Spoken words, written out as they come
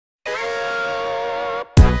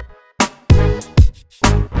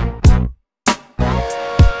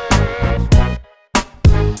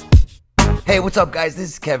Hey, what's up guys,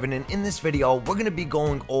 this is Kevin, and in this video we're going to be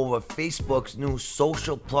going over Facebook's new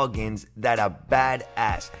social plugins that are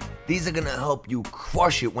badass. These are going to help you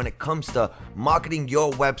crush it when it comes to marketing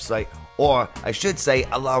your website, or I should say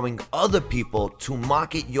allowing other people to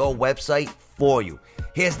market your website for you.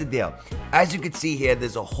 Here's the deal. As you can see here,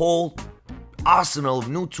 there's a whole arsenal of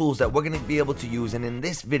new tools that we're going to be able to use, and in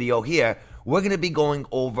this video here we're going to be going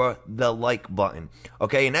over the like button.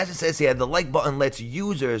 Okay, and as it says here, the like button lets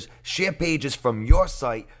users share pages from your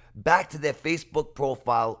site back to their Facebook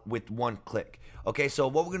profile with one click. Okay, so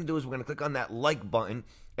what we're going to do is we're going to click on that like button,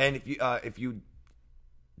 and if you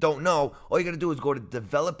don't know, all you got to do is go to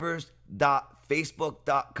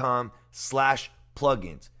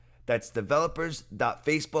developers.facebook.com/plugins. That's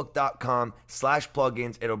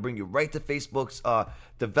developers.facebook.com/plugins. It'll bring you right to Facebook's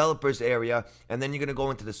developers area, and then you're going to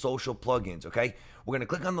go into the social plugins, okay? We're going to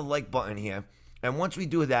click on the like button here, and once we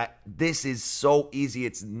do that, this is so easy.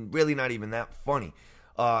 It's really not even that funny.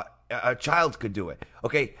 A child could do it,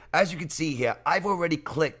 okay? As you can see here, I've already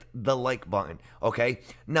clicked the like button, okay?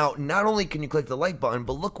 Now, not only can you click the like button,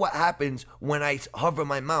 but look what happens when I hover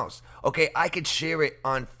my mouse, okay? I could share it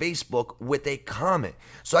on Facebook with a comment.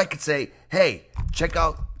 So I could say, hey, check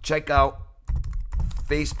out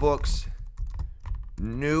Facebook's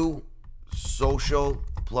new social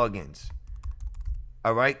plugins,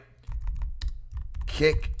 all right?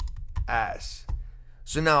 Kick ass.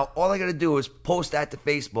 So now all I gotta do is post that to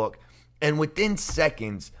Facebook, and within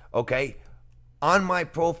seconds, okay, on my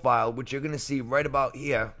profile, which you're gonna see right about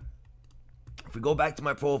here, if we go back to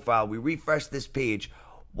my profile, we refresh this page,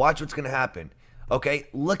 watch what's gonna happen. Okay,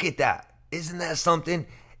 look at that. Isn't that something?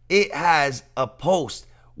 It has a post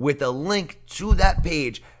with a link to that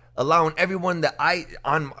page, allowing everyone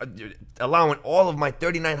allowing all of my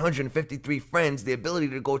 3,953 friends the ability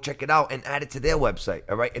to go check it out and add it to their website.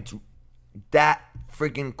 All right, it's that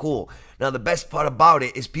freaking cool. Now the best part about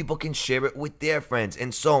it is people can share it with their friends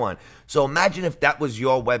and so on. So imagine if that was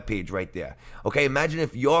your webpage right there. Okay, imagine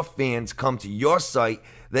if your fans come to your site,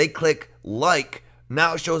 they click like,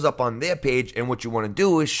 now it shows up on their page, and what you want to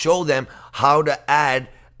do is show them how to add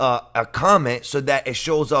a comment so that it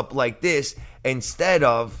shows up like this instead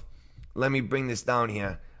of, let me bring this down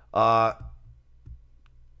here.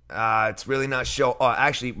 It's really not show. Oh,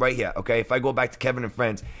 actually, right here. Okay, if I go back to Kevin and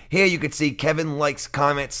Friends, here you can see Kevin likes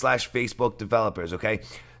comment / Facebook developers. Okay,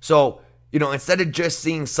 so instead of just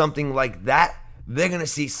seeing something like that, they're gonna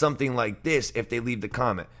see something like this if they leave the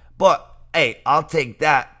comment. But hey, I'll take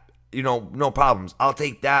that. No problems. I'll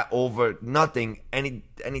take that over nothing any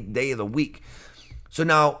day of the week. So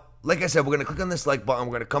now, like I said, we're going to click on this like button.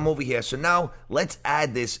 We're going to come over here. So now let's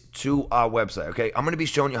add this to our website, okay? I'm going to be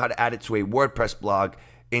showing you how to add it to a WordPress blog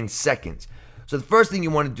in seconds. So the first thing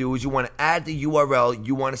you want to do is you want to add the URL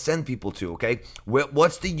you want to send people to, okay?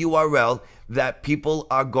 What's the URL that people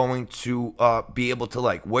are going to be able to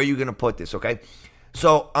like? Where are you going to put this, okay?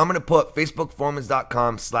 So I'm going to put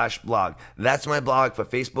facebookformulas.com/blog. That's my blog for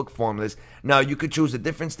Facebook formulas. Now you could choose a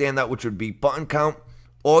different standout, which would be button count,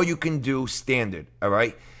 or you can do standard, all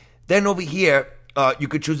right? Then over here, you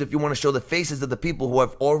could choose if you want to show the faces of the people who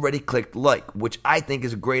have already clicked like, which I think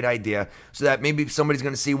is a great idea, so that maybe somebody's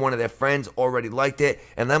going to see one of their friends already liked it,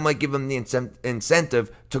 and that might give them the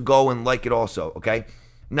incentive to go and like it also, okay?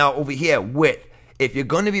 Now over here, width. If you're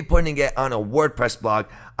going to be putting it on a WordPress blog,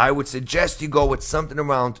 I would suggest you go with something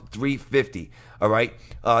around 350, all right?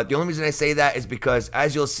 The only reason I say that is because,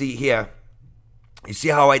 as you'll see here, you see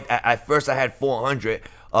how at first I had 400,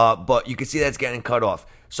 but you can see that's getting cut off.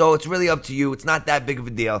 So it's really up to you. It's not that big of a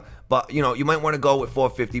deal, but you might want to go with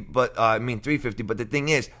 450, but 350. But the thing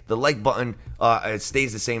is, the like button it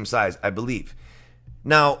stays the same size, I believe.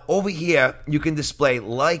 Now over here, you can display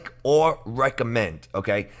like or recommend.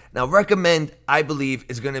 Okay. Now recommend, I believe,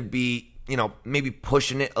 is going to be maybe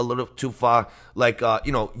pushing it a little too far. Like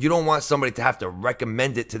you don't want somebody to have to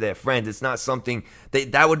recommend it to their friends. It's not something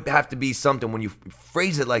that would have to be something when you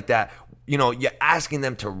phrase it like that. You're asking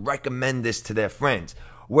them to recommend this to their friends.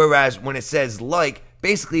 Whereas when it says like,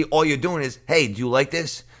 basically all you're doing is, hey, do you like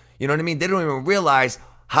this? You know what I mean? They don't even realize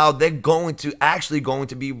how they're going to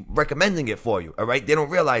be recommending it for you, all right? They don't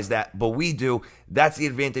realize that, but we do. That's the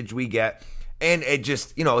advantage we get. And it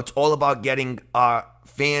just, it's all about getting our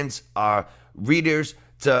fans, our readers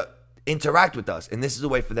to interact with us. And this is a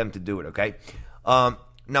way for them to do it, okay?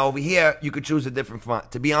 Now over here, you could choose a different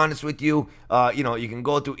font. To be honest with you, you can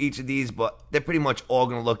go through each of these, but they're pretty much all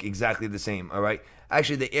going to look exactly the same, all right?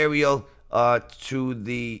 Actually, the Arial to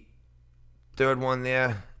the third one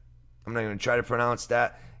there, I'm not going to try to pronounce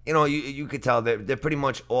that. you know, you could tell they're pretty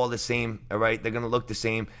much all the same, all right? They're going to look the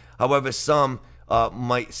same. However, some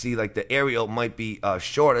might see like the aerial might be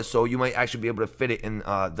shorter, so you might actually be able to fit it in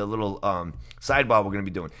the little sidebar we're going to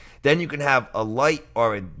be doing. Then you can have a light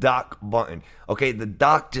or a dock button. Okay, the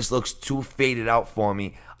dock just looks too faded out for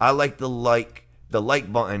me. I like the light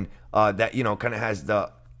button that, you know, kind of has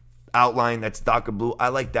the outline that's darker blue. I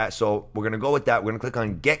like that, so we're going to go with that. We're going to click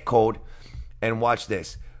on get code, and watch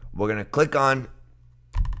this. We're going to click on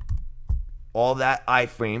all that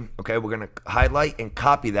iframe. Okay, we're going to highlight and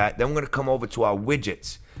copy that. Then we're going to come over to our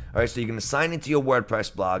widgets. All right, so you're going to sign into your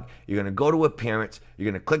WordPress blog. You're going to go to appearance.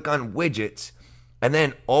 You're going to click on widgets. And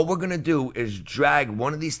then all we're going to do is drag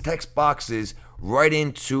one of these text boxes right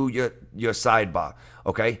into your sidebar.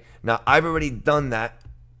 Okay, now I've already done that.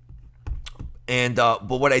 And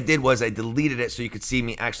but what I did was I deleted it so you could see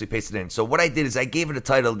me actually paste it in. So what I did is I gave it a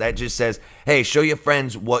title that just says, hey, show your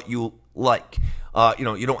friends what you like. You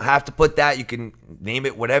know, you don't have to put that. You can name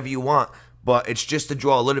it whatever you want. But it's just to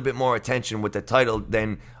draw a little bit more attention with the title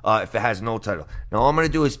than if it has no title. Now all I'm going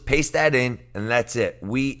to do is paste that in, and that's it.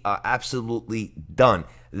 We are absolutely done.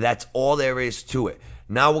 That's all there is to it.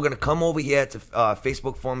 Now we're going to come over here to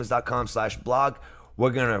facebookforums.com/blog.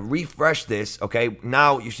 We're going to refresh this, okay?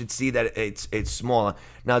 Now you should see that it's smaller.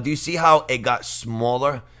 Now, do you see how it got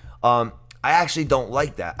smaller? I actually don't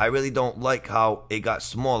like that. I really don't like how it got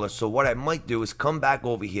smaller. So what I might do is come back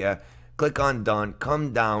over here, click on done,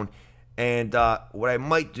 come down, and what I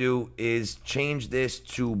might do is change this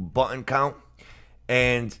to button count,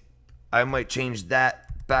 and I might change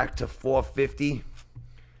that back to 450.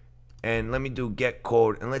 And let me do get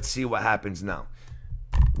code, and let's see what happens now.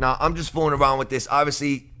 Now, I'm just fooling around with this.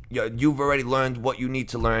 Obviously, you've already learned what you need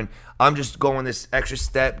to learn. I'm just going this extra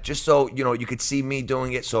step just so, you know, you could see me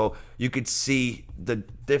doing it, so you could see the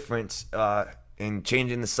difference in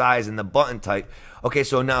changing the size and the button type. Okay,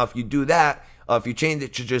 so now if you do that, if you change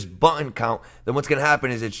it to just button count, then what's going to happen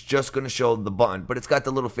is it's just going to show the button. But it's got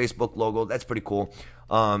the little Facebook logo. That's pretty cool.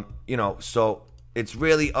 You know, so it's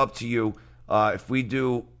really up to you. If we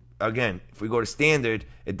do, again, if we go to standard,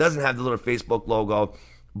 it doesn't have the little Facebook logo,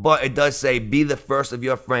 but it does say be the first of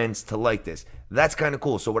your friends to like this. That's kind of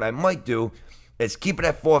cool. So what I might do is keep it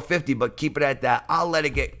at 450, but keep it at that. I'll let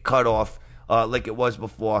it get cut off like it was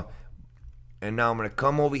before. And now I'm going to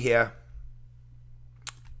come over here,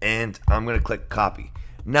 and I'm going to click copy.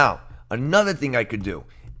 Now, another thing I could do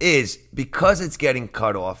is, because it's getting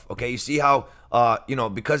cut off, okay, you see how, you know,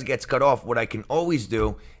 because it gets cut off, what I can always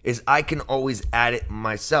do is I can always add it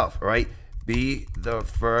myself, all right? Be the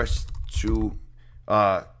first to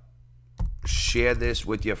share this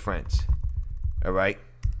with your friends, all right?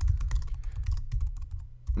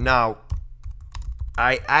 Now,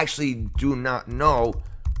 I actually do not know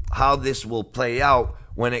how this will play out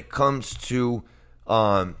when it comes to,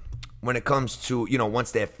 you know,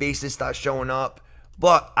 once their faces start showing up.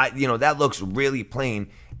 But you know, that looks really plain.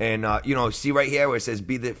 And you know, see right here where it says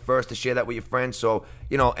be the first to share that with your friends. So,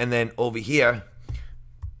 you know, and then over here,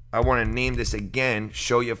 I want to name this again,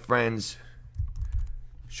 show your friends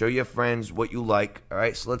what you like. All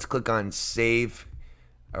right, so let's click on save.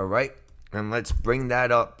 All right, and let's bring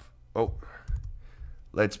that up. Oh,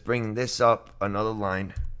 let's bring this up another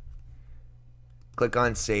line. Click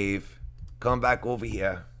on save, come back over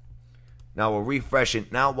here. Now we'll refresh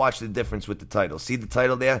it. Now watch the difference with the title. See the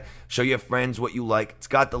title there? Show your friends what you like. It's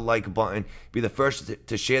got the like button. Be the first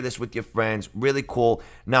to share this with your friends. Really cool.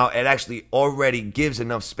 Now it actually already gives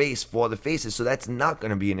enough space for the faces, so that's not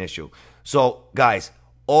going to be an issue. So guys,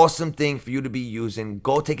 awesome thing for you to be using.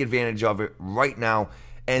 Go take advantage of it right now.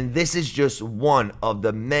 And this is just one of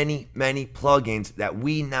the many, many plugins that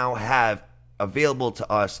we now have available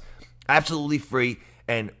to us. Absolutely free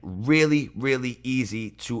and really, really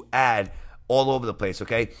easy to add all over the place,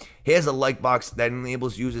 okay? Here's a like box that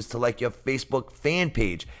enables users to like your Facebook fan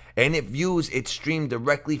page. And it views it streamed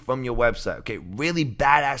directly from your website, okay? Really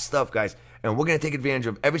badass stuff, guys. And we're going to take advantage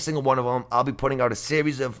of every single one of them. I'll be putting out a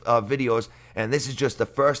series of videos, and this is just the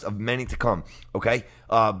first of many to come, okay?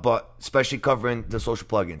 But especially covering the social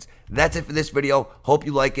plugins. That's it for this video. Hope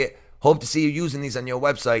you like it. Hope to see you using these on your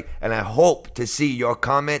website, and I hope to see your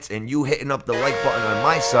comments and you hitting up the like button on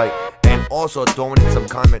my site, and also throwing in some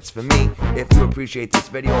comments for me if you appreciate this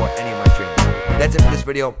video or any of my trainings. That's it for this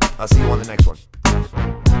video. I'll see you on the next one.